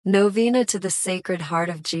Novena to the Sacred Heart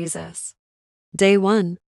of Jesus. Day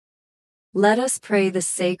 1. Let us pray the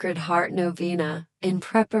Sacred Heart Novena in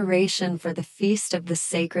preparation for the Feast of the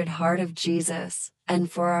Sacred Heart of Jesus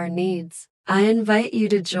and for our needs. I invite you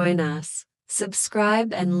to join us.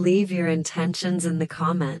 Subscribe and leave your intentions in the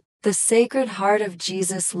comment. The Sacred Heart of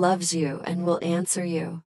Jesus loves you and will answer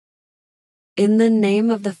you. In the name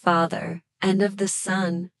of the Father, and of the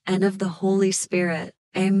Son, and of the Holy Spirit.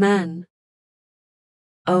 Amen.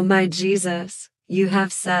 O my Jesus, you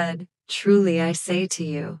have said, truly I say to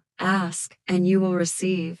you, ask, and you will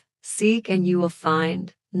receive, seek and you will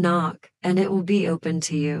find, knock, and it will be opened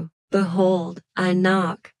to you. Behold, I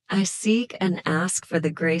knock, I seek and ask for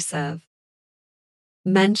the grace of.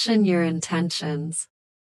 Mention your intentions.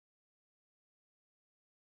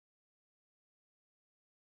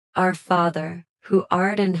 Our Father, who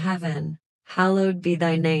art in heaven, hallowed be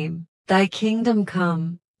thy name. Thy kingdom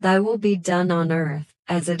come, thy will be done on earth,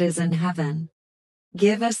 as it is in heaven.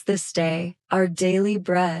 Give us this day our daily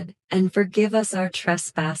bread, and forgive us our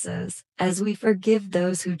trespasses, as we forgive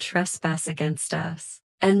those who trespass against us.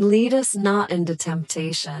 And lead us not into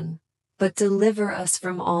temptation, but deliver us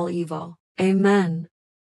from all evil. Amen.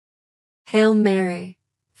 Hail Mary,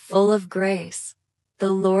 full of grace,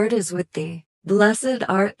 the Lord is with thee. Blessed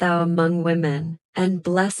art thou among women, and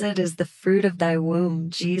blessed is the fruit of thy womb,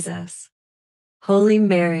 Jesus. Holy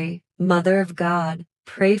Mary, Mother of God,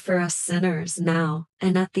 pray for us sinners now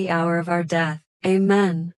and at the hour of our death.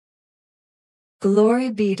 Amen. Glory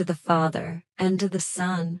be to the Father, and to the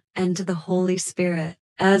Son, and to the Holy Spirit,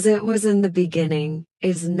 as it was in the beginning,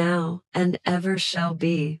 is now, and ever shall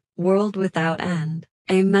be, world without end.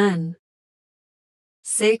 Amen.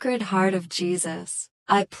 Sacred Heart of Jesus,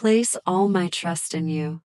 I place all my trust in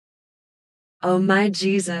you. O my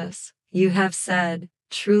Jesus, you have said,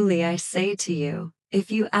 truly I say to you, if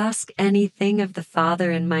you ask anything of the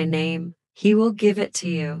Father in my name, he will give it to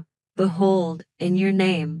you. Behold, in your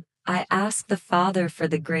name, I ask the Father for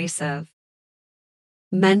the grace of.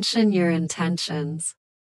 Mention your intentions.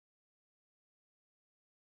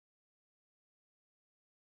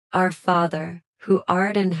 Our Father, who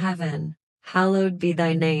art in heaven, hallowed be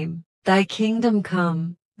thy name. Thy kingdom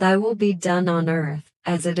come, thy will be done on earth,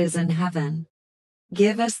 as it is in heaven.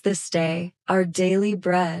 Give us this day our daily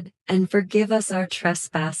bread, and forgive us our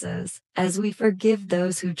trespasses, as we forgive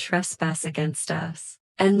those who trespass against us.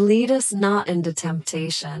 And lead us not into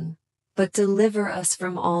temptation, but deliver us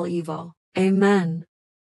from all evil. Amen.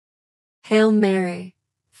 Hail Mary,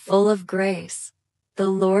 full of grace, the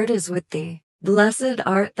Lord is with thee. Blessed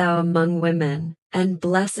art thou among women, and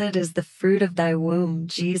blessed is the fruit of thy womb,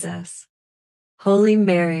 Jesus. Holy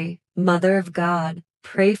Mary, Mother of God,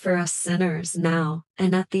 pray for us sinners now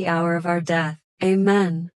and at the hour of our death.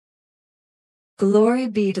 Amen. Glory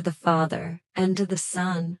be to the Father, and to the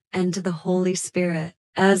Son, and to the Holy Spirit,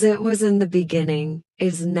 as it was in the beginning,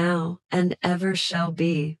 is now, and ever shall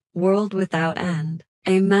be, world without end.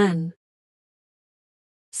 Amen.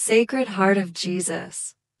 Sacred Heart of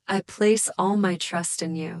Jesus, I place all my trust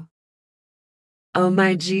in you. O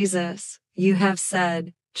my Jesus, you have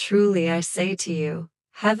said, truly I say to you,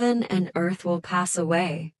 heaven and earth will pass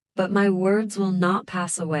away, but my words will not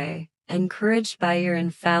pass away. Encouraged by your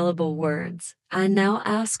infallible words, I now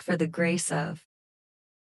ask for the grace of.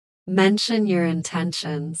 Mention your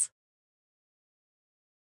intentions.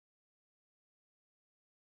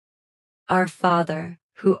 Our Father,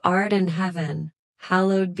 who art in heaven,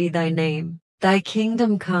 hallowed be thy name. Thy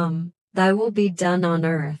kingdom come, thy will be done on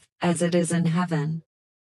earth, as it is in heaven.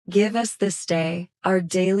 Give us this day our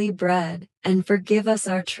daily bread, and forgive us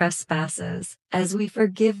our trespasses, as we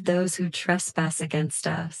forgive those who trespass against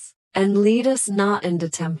us. And lead us not into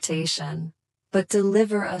temptation, but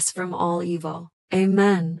deliver us from all evil.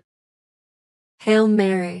 Amen. Hail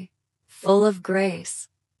Mary, full of grace,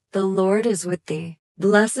 the Lord is with thee.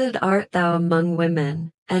 Blessed art thou among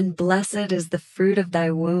women, and blessed is the fruit of thy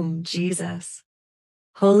womb, Jesus.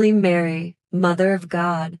 Holy Mary, Mother of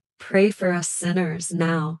God, pray for us sinners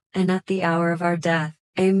now and at the hour of our death.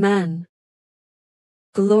 Amen.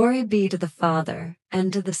 Glory be to the Father,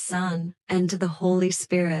 and to the Son, and to the Holy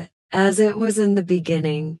Spirit, as it was in the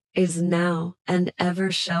beginning, is now, and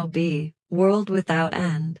ever shall be, world without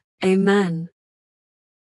end. Amen.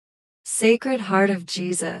 Sacred Heart of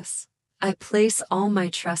Jesus, I place all my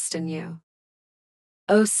trust in you.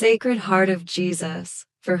 O Sacred Heart of Jesus,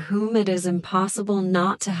 for whom it is impossible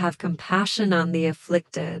not to have compassion on the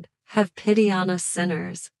afflicted, have pity on us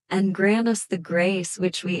sinners, and grant us the grace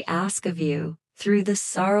which we ask of you, through the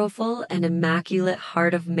sorrowful and immaculate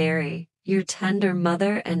heart of Mary, your tender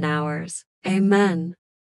mother and ours. Amen.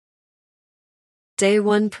 Day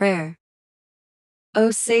 1 Prayer. O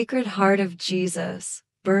Sacred Heart of Jesus,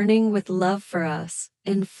 burning with love for us,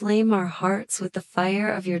 inflame our hearts with the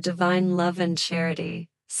fire of your divine love and charity,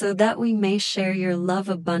 so that we may share your love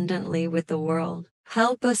abundantly with the world.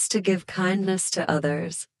 Help us to give kindness to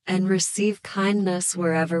others, and receive kindness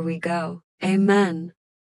wherever we go. Amen.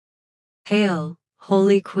 Hail,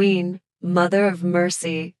 Holy Queen, Mother of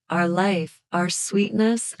Mercy, our life, our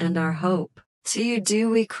sweetness, and our hope. To you do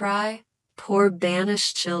we cry, poor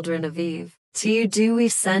banished children of Eve. To you do we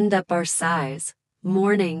send up our sighs,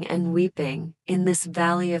 mourning and weeping, in this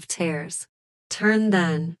valley of tears. Turn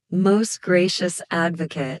then, most gracious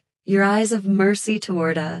Advocate, your eyes of mercy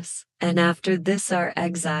toward us, and after this our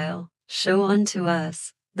exile, show unto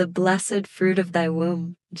us the blessed fruit of thy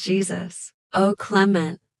womb, Jesus. O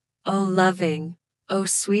clement, O loving, O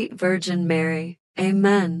sweet Virgin Mary.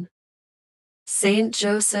 Amen. Saint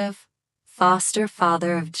Joseph, foster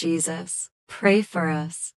father of Jesus, pray for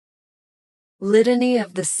us. Litany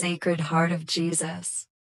of the Sacred Heart of Jesus.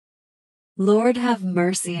 Lord, have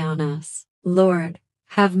mercy on us. Lord,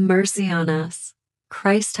 have mercy on us.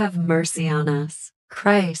 Christ, have mercy on us.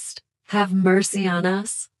 Christ, have mercy on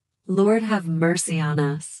us. Lord, have mercy on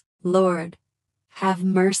us. Lord, have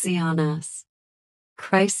mercy on us.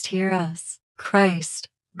 Christ, hear us. Christ,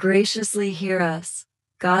 graciously hear us.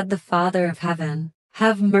 God the Father of heaven,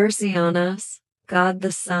 have mercy on us. God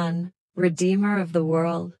the Son, Redeemer of the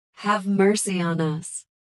world, have mercy on us.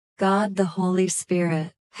 God the Holy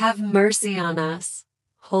Spirit, have mercy on us.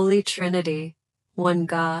 Holy Trinity, one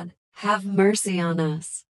God, have mercy on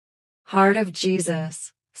us. Heart of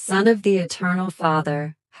Jesus, Son of the Eternal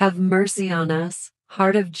Father, have mercy on us.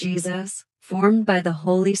 Heart of Jesus, formed by the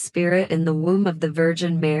Holy Spirit in the womb of the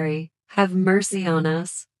Virgin Mary, have mercy on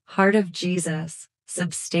us. Heart of Jesus,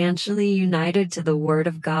 substantially united to the Word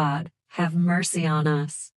of God, have mercy on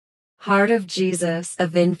us. Heart of Jesus,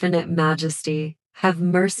 of infinite majesty, have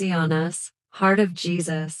mercy on us. Heart of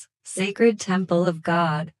Jesus, sacred temple of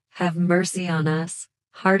God, have mercy on us.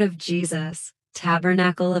 Heart of Jesus,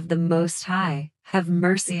 tabernacle of the Most High, have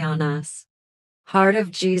mercy on us. Heart of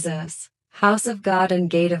Jesus, house of God and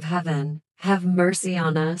gate of heaven, have mercy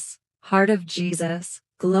on us. Heart of Jesus,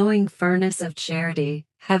 glowing furnace of charity,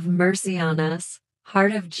 have mercy on us.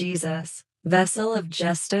 Heart of Jesus, vessel of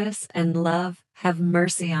justice and love, have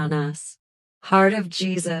mercy on us. Heart of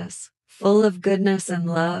Jesus, full of goodness and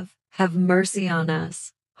love, have mercy on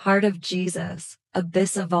us. Heart of Jesus,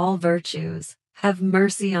 abyss of all virtues, have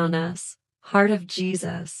mercy on us. Heart of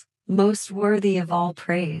Jesus, most worthy of all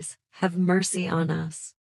praise, have mercy on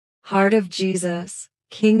us. Heart of Jesus,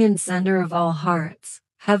 King and Center of all hearts,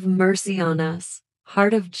 have mercy on us.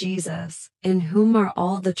 Heart of Jesus, in whom are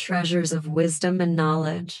all the treasures of wisdom and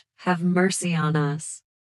knowledge, have mercy on us.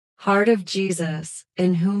 Heart of Jesus,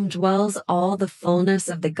 in whom dwells all the fullness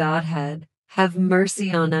of the Godhead, have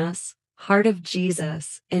mercy on us. Heart of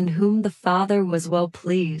Jesus, in whom the Father was well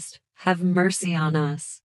pleased, have mercy on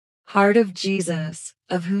us. Heart of Jesus,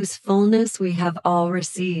 of whose fullness we have all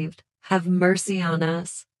received, have mercy on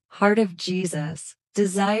us. Heart of Jesus,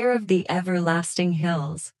 desire of the everlasting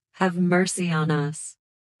hills, have mercy on us.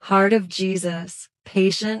 Heart of Jesus,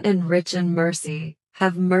 patient and rich in mercy,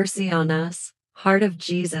 have mercy on us. Heart of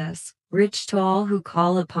Jesus, rich to all who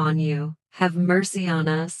call upon you, have mercy on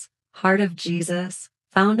us. Heart of Jesus,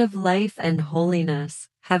 fount of life and holiness,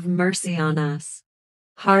 have mercy on us.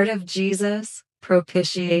 Heart of Jesus,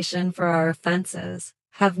 propitiation for our offenses,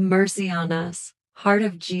 have mercy on us. Heart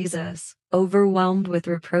of Jesus, overwhelmed with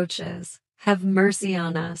reproaches, have mercy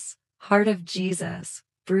on us. Heart of Jesus,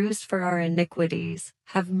 bruised for our iniquities,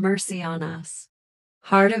 have mercy on us.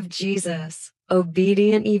 Heart of Jesus,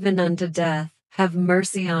 obedient even unto death, have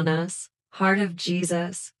mercy on us. Heart of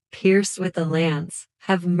Jesus, pierced with a lance,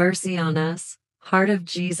 have mercy on us. Heart of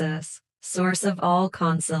Jesus, source of all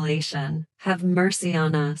consolation, have mercy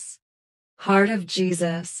on us. Heart of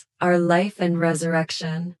Jesus, our life and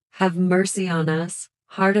resurrection, have mercy on us.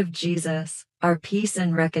 Heart of Jesus, our peace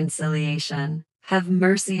and reconciliation, have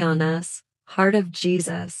mercy on us. Heart of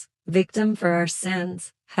Jesus, victim for our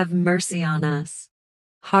sins, have mercy on us.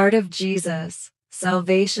 Heart of Jesus,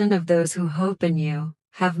 salvation of those who hope in you,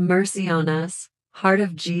 have mercy on us. Heart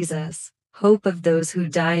of Jesus, hope of those who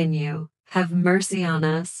die in you, have mercy on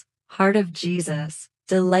us. Heart of Jesus,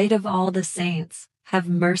 delight of all the saints, have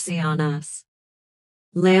mercy on us.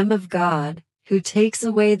 Lamb of God, who takes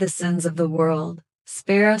away the sins of the world,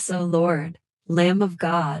 spare us, O Lord. Lamb of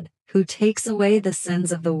God, who takes away the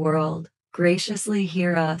sins of the world, graciously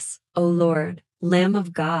hear us, O Lord. Lamb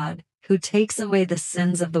of God, who takes away the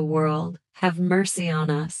sins of the world, have mercy on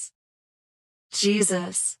us.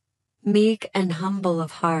 Jesus, meek and humble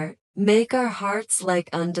of heart, make our hearts like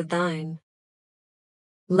unto thine.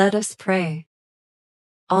 Let us pray.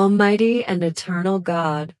 Almighty and eternal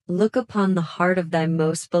God, look upon the heart of thy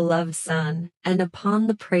most beloved Son, and upon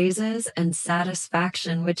the praises and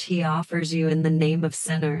satisfaction which he offers you in the name of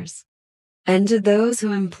sinners. And to those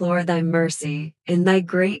who implore thy mercy, in thy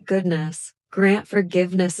great goodness, grant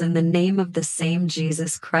forgiveness in the name of the same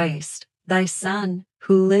Jesus Christ, thy Son,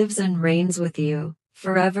 who lives and reigns with you,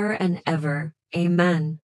 forever and ever.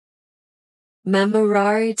 Amen.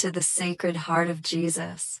 Memorare to the Sacred Heart of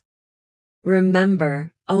Jesus.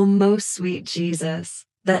 Remember, O most sweet Jesus,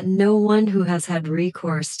 that no one who has had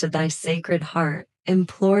recourse to thy Sacred Heart,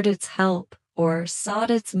 implored its help, or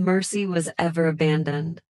sought its mercy was ever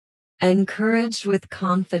abandoned. Encouraged with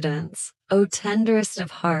confidence, O tenderest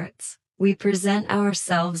of hearts, we present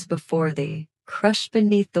ourselves before thee, crushed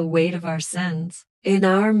beneath the weight of our sins. In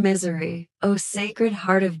our misery, O Sacred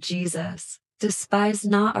Heart of Jesus, despise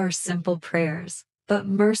not our simple prayers, but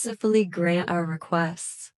mercifully grant our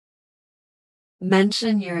requests.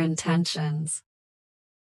 Mention your intentions.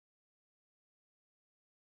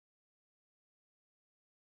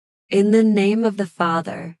 In the name of the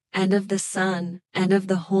Father, and of the Son, and of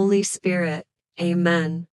the Holy Spirit.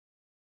 Amen.